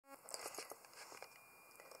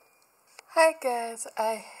Hi guys,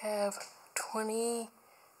 I have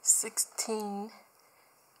 2016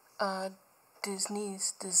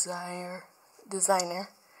 Disney's designer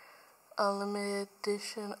limited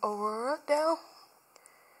edition Aurora doll.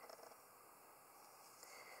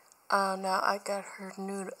 Now I got her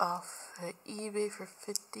nude off of eBay for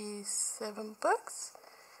 57 bucks,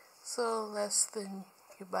 so less than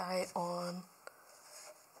you buy on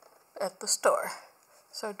at the store.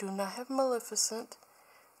 So I do not have Maleficent.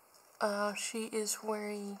 She is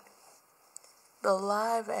wearing the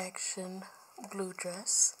live action blue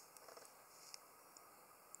dress.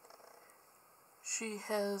 She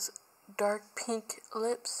has dark pink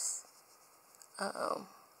lips,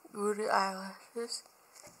 rooted eyelashes,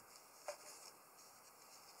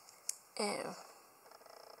 and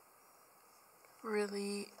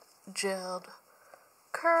really gelled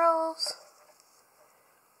curls.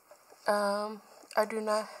 I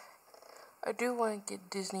do want to get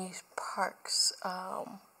Disney's Parks,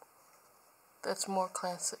 that's more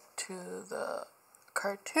classic to the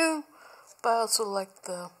cartoon, but I also like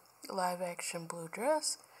the live action blue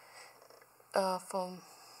dress from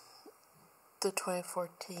the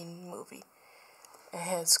 2014 movie. It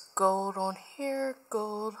has gold on here,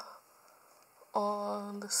 gold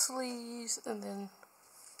on the sleeves, and then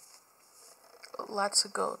lots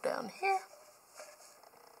of gold down here.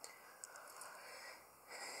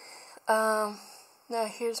 Now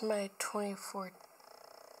here's my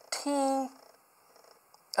 2014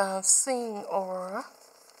 Sing Aurora.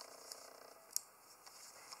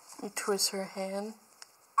 You twist her hand.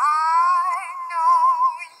 I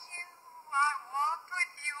know you, I walked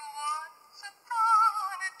with you once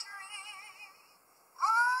upon a dream.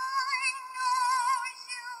 I know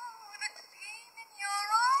you, the gleam in your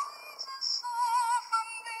eyes is so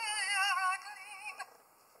familiar a gleam.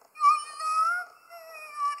 You love me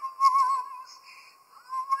at once,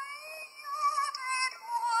 the way you did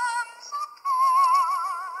once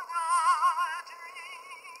upon a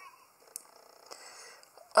dream.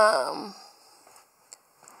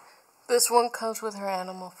 This one comes with her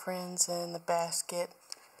animal friends in the basket.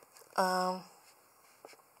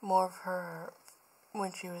 More of her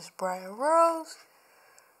when she was Briar Rose.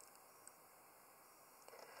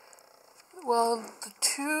 Well, the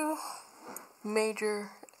two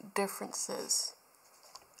major differences,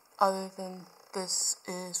 other than this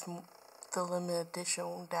is the limited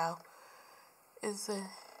edition doll, is that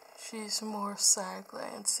she's more side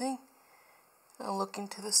glancing and looking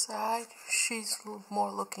to the side. She's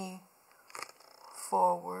more looking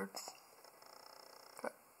forward.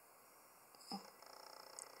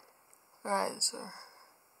 Riser.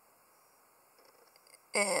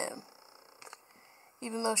 And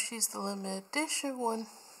even though she's the limited edition one,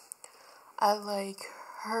 I like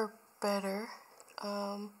her better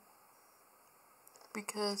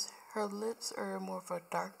because her lips are more of a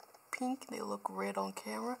dark pink. They look red on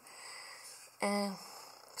camera, and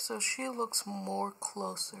so she looks more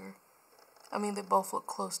closer. I mean, they both look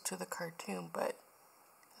close to the cartoon, but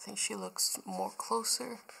I think she looks more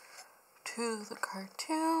closer to the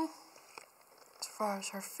cartoon as far as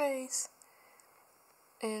her face.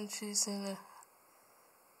 And she's in a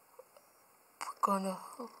gonna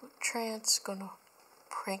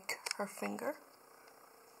prank her finger.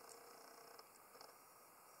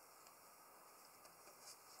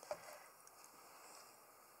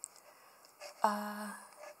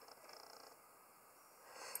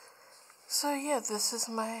 So yeah, this is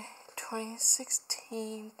my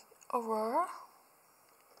 2016 Aurora.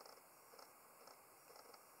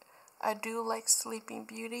 I do like Sleeping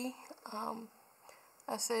Beauty.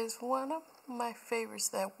 I say it's one of my favorites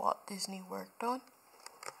that Walt Disney worked on,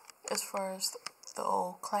 as far as the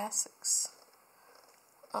old classics.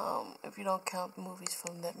 If you don't count movies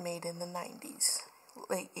from that made in the 90s,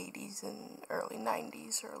 late 80s and early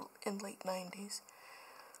 90s, or in late 90s.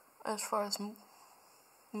 As far as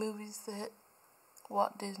movies that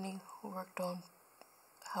Walt Disney worked on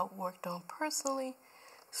personally,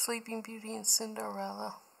 Sleeping Beauty and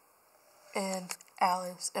Cinderella and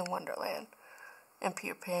Alice in Wonderland and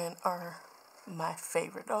Peter Pan are my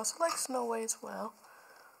favorite. I also like Snow White as well.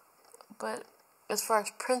 But as far as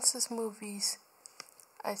princess movies,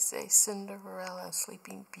 I say Cinderella and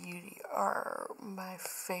Sleeping Beauty are my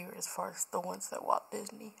favorite as far as the ones that Walt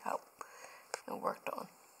Disney helped and worked on.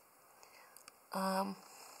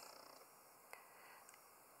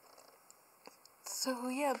 So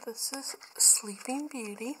yeah, this is Sleeping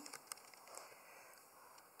Beauty.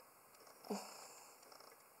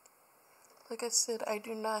 Like I said, I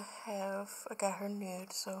got her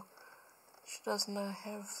nude, so she does not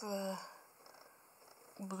have the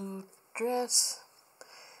blue dress.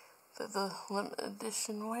 that the limited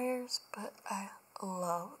edition wears, but I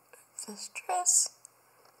love this dress.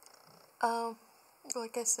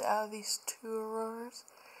 Like I said, out of these two Auroras,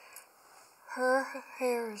 her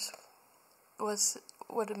hair was,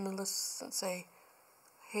 what did Maleficent say?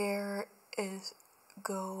 Hair is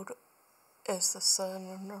gold as the sun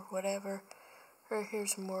or whatever. Her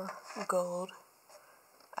hair's more gold,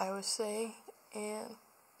 I would say, and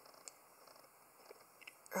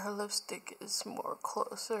her lipstick is more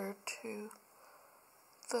closer to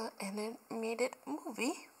the animated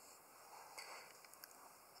movie.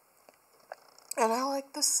 And I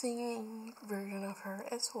like the singing version of her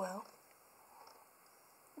as well.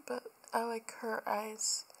 But I like her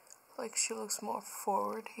eyes, like she looks more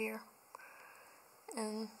forward here.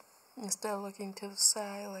 And instead of looking to the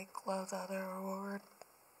side like a lot of the other Aurora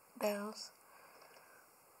dolls.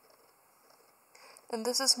 And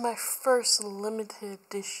this is my first limited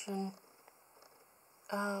edition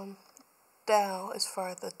doll as far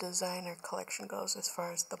as the designer collection goes, as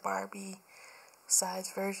far as the Barbie size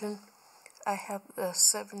version. I have the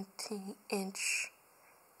 17-inch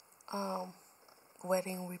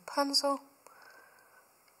wedding Rapunzel,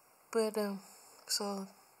 but so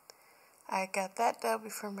I got that doll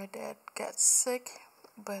before my dad got sick,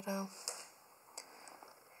 but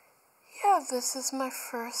yeah, this is my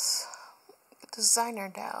first designer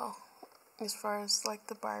doll as far as like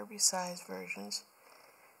the Barbie size versions,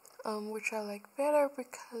 which I like better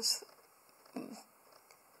because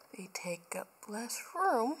they take up less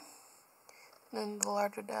room than the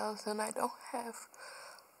larger dolls, and I don't have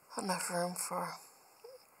enough room for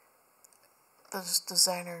those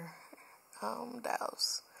designer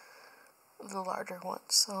dolls, the larger ones.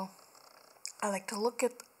 So I like to look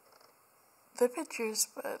at the pictures,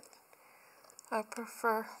 but I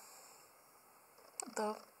prefer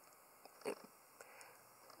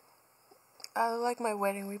I like my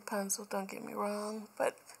wedding Rapunzel, don't get me wrong,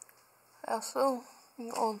 but I also,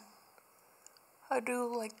 I do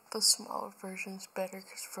like the smaller versions better,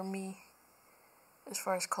 because for me, as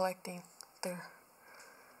far as collecting, they're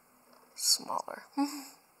smaller.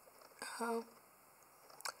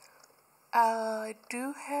 I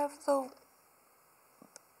do have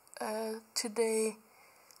today,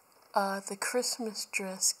 the Christmas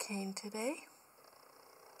dress came today,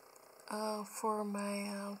 for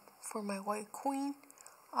my white queen.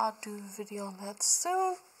 I'll do a video on that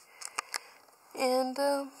soon. And,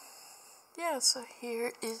 yeah, so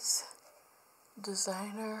here is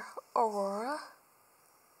designer Aurora.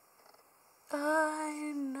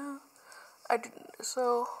 I know.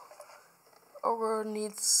 So Aurora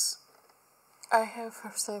needs, I have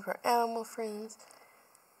some of her animal friends,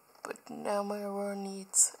 but now my Aurora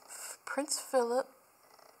needs Prince Philip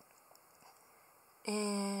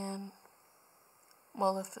and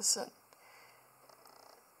Maleficent.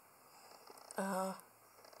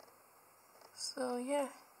 So yeah.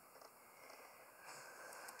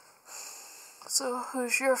 So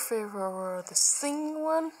who's your favorite Aurora? The singing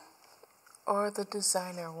one or the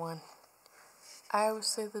designer one? I would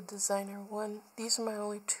say the designer one. These are my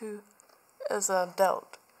only two, as an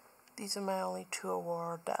adult, these are my only two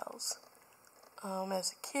Aurora dolls.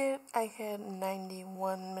 As a kid, I had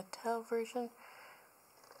 91 Mattel version,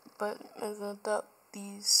 but as an adult,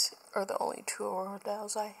 these are the only two Aurora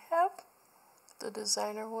dolls I have. The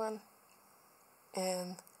designer one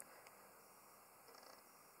and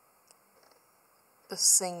the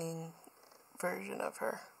singing version of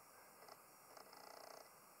her.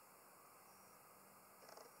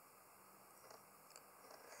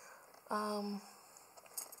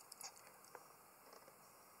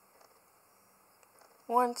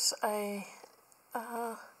 Once I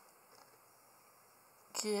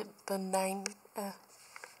get the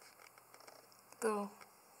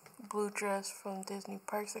blue dress from Disney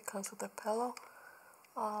Parks that comes with a pillow,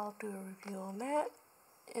 I'll do a review on that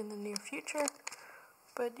in the near future.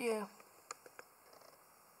 But yeah,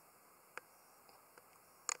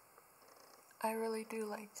 I really do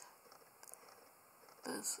like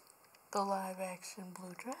the live action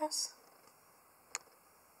blue dress.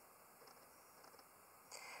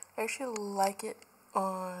 I actually like it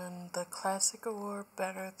on the classic Aurora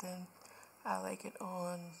better than I like it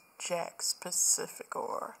on Jack's Pacific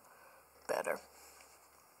Aurora better.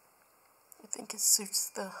 I think it suits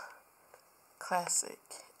the classic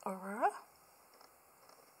Aurora.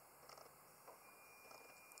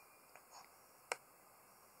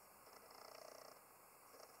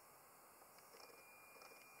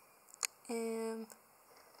 And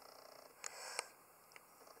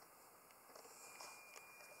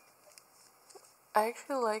I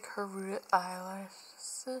actually like her rooted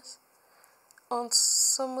eyelashes on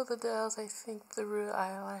some of the dolls, I think the real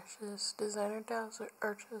eyelashes, designer dolls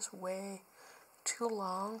are just way too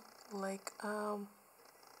long. Like, the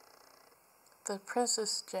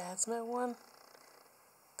Princess Jasmine one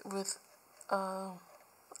with, Aladdin.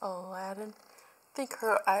 I think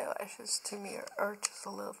her eyelashes to me are just a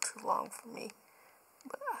little too long for me.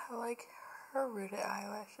 But I like her rooted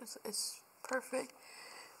eyelashes. It's perfect.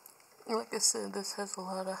 Like I said, this has a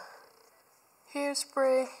lot of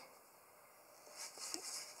hairspray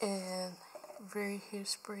and very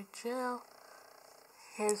hairspray gel.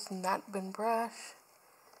 Hair's not been brushed.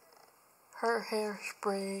 Her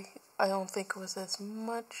hairspray, I don't think was as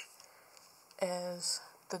much as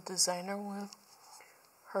the designer one.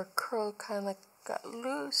 Her curl kind of got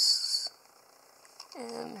loose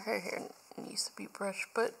and her hair needs to be brushed.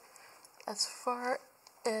 But as far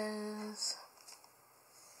as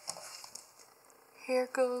hair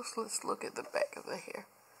goes, let's look at the back of the hair.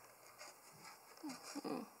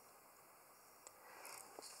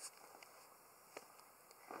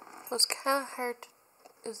 It's kind of hard.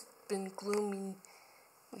 It's been gloomy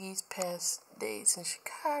these past days in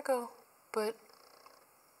Chicago, but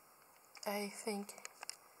I think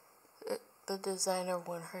the designer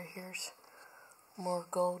one, her hair's more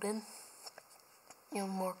golden and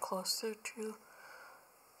more closer to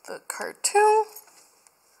the cartoon.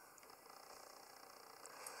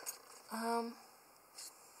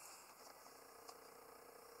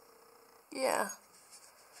 Yeah,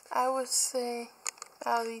 I would say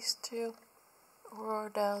out of these two Aurora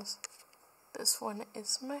dolls, this one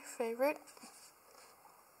is my favorite.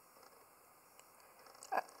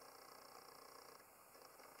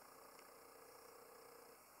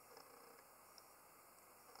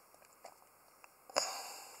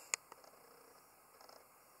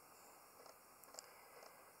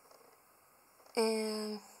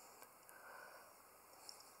 And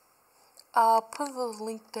I'll put the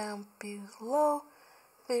link down below.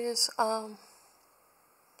 There's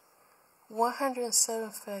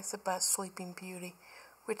 107 facts about Sleeping Beauty,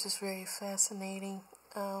 which is very fascinating.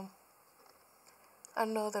 I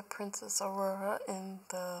know that Princess Aurora in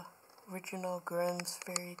the original Grimm's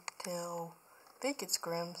fairy tale, I think it's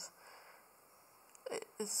Grimm's,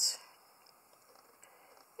 it's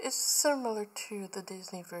similar to the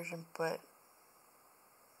Disney version, but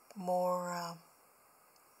more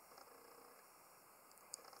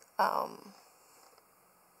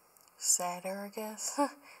sadder, I guess. I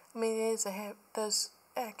mean, it is I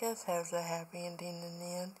guess has a happy ending in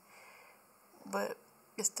the end. But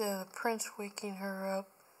instead of the prince waking her up,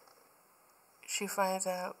 she finds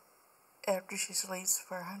out after she sleeps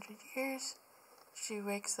for 100 years, she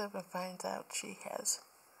wakes up and finds out she has,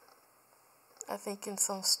 I think in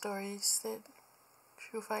some stories that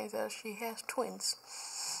she finds out she has twins.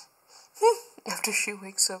 After she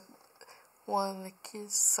wakes up, one of the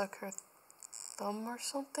kids suck her thumb or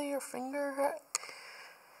something, or finger.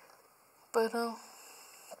 But the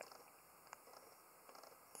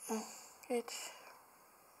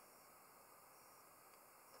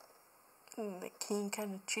king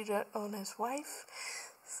kind of cheated on his wife,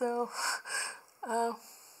 so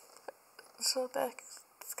so that's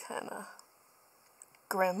kind of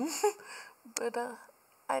grim. But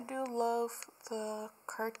I do love the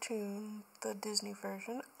cartoon, the Disney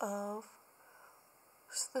version of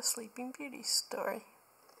the Sleeping Beauty story.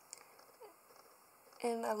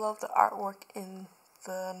 And I love the artwork in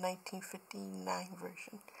the 1959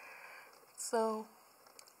 version. So,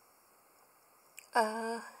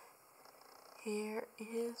 here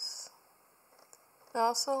is, I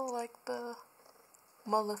also like the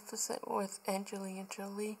Maleficent with Angelina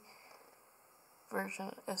Jolie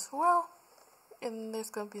version as well. And there's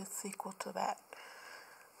going to be a sequel to that.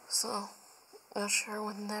 So, I'm sure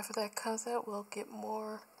whenever that comes out, we'll get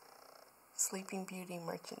more Sleeping Beauty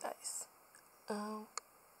merchandise.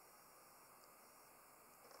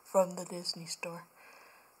 From the Disney store.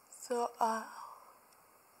 So I'll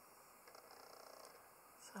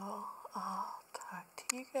talk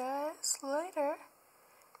to you guys later.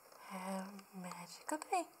 Have a magical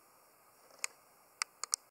day.